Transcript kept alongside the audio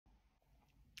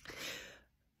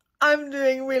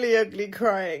really ugly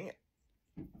crying.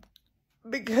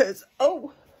 Because,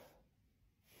 oh,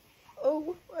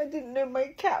 I didn't know my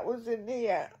cat was in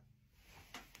here.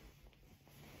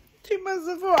 She must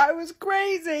have thought I was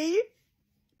crazy.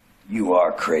 You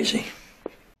are crazy.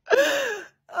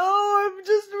 Oh, I'm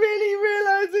just really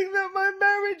realizing that my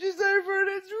marriage is over and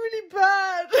it's really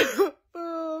bad.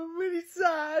 Oh, I'm really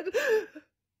sad.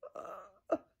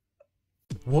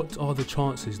 What are the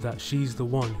chances that she's the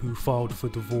one who filed for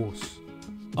divorce?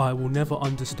 I will never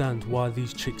understand why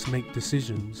these chicks make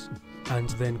decisions and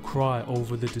then cry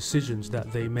over the decisions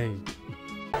that they made.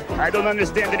 I don't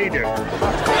understand it either.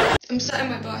 I'm sat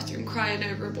in my bathroom crying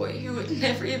over a boy who would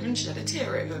never even shed a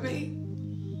tear over me.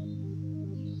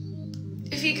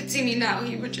 If he could see me now,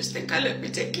 he would just think I look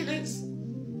ridiculous.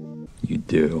 You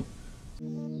do.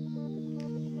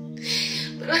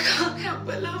 But I can't help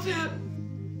but love him.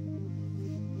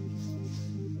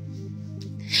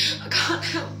 I can't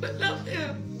help but love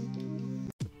him.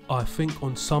 I think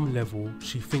on some level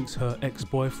she thinks her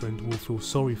ex-boyfriend will feel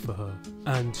sorry for her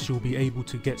and she'll be able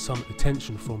to get some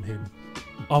attention from him.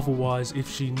 Otherwise, if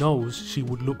she knows she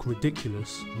would look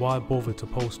ridiculous, why bother to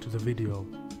post the video?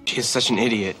 She is such an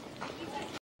idiot.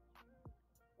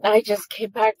 I just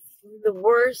came back from the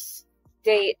worst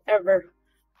date ever.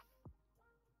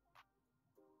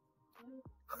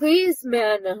 Please,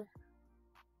 man.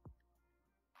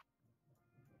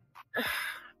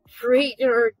 Treat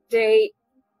your date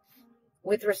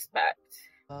with respect.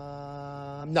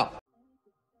 No.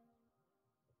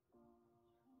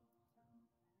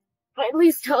 At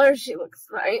least tell her she looks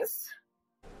nice.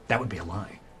 That would be a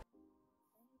lie.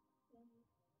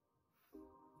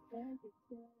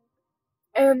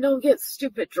 And don't get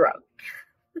stupid drunk.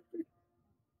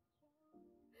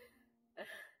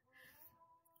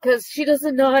 Because she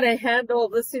doesn't know how to handle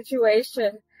the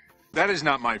situation. That is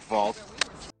not my fault.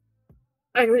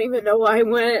 I don't even know why I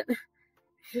went.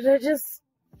 Should I just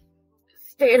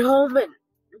stayed home and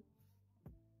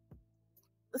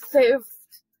saved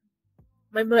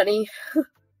my money?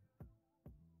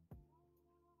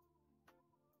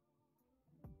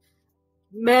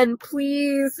 Men,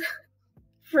 please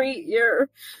treat your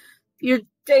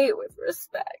date with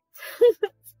respect.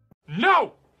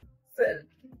 No!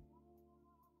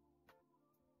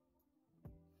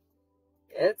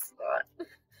 It's not.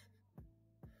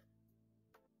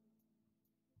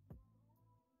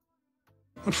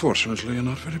 Unfortunately, you're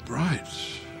not very bright.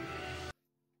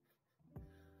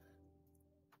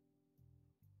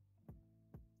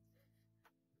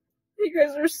 You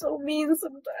guys are so mean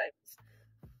sometimes.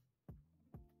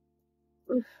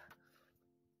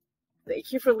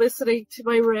 Thank you for listening to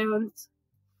my rant.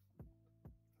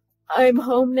 I'm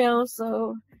home now,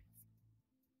 so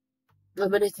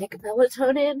I'm gonna take a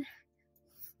melatonin,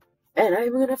 and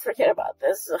I'm gonna forget about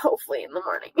this, hopefully in the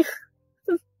morning.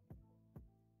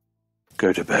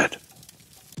 Go to bed.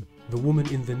 The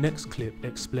woman in the next clip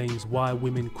explains why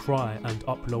women cry and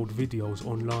upload videos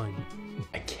online.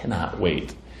 I cannot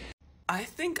wait. I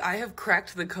think I have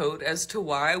cracked the code as to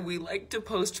why we like to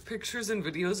post pictures and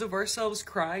videos of ourselves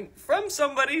crying from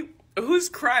somebody who's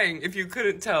crying, if you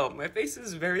couldn't tell. My face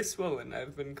is very swollen.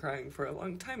 I've been crying for a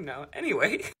long time now.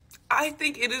 Anyway, I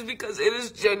think it is because it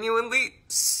is genuinely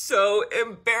so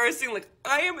embarrassing. Like,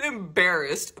 I am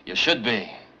embarrassed. You should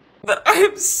be. That I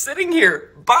am sitting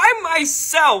here by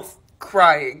myself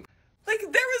crying. Like,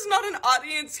 there is not an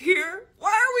audience here. Why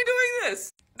are we doing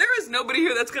this? There is nobody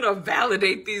here that's gonna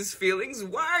validate these feelings.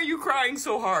 Why are you crying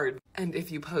so hard? And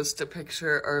if you post a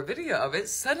picture or a video of it,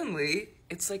 suddenly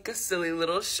it's like a silly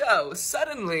little show.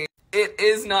 Suddenly it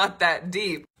is not that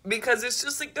deep because it's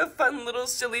just like a fun little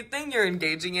silly thing you're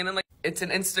engaging in. And like, it's an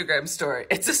Instagram story.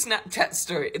 It's a Snapchat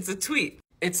story. It's a tweet.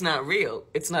 It's not real.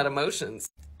 It's not emotions.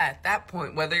 At that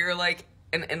point, whether you're like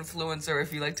an influencer,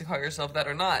 if you like to call yourself that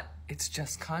or not, it's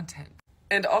just content.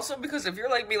 And also because if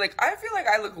you're like me, like, I feel like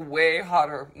I look way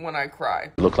hotter when I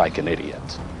cry. You look like an idiot.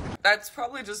 That's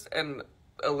probably just an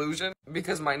illusion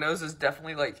because my nose is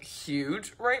definitely like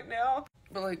huge right now.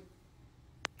 But like,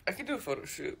 I could do a photo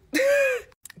shoot.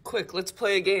 Quick, let's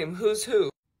play a game. Who's who?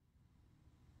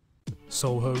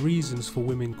 So her reasons for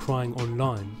women crying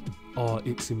online are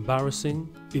it's embarrassing,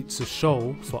 it's a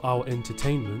show for our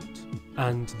entertainment,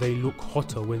 and they look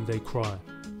hotter when they cry.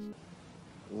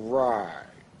 Right.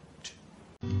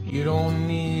 You don't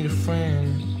need a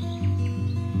friend.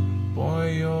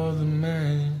 Boy, you're the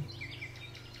man.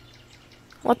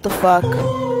 What the fuck?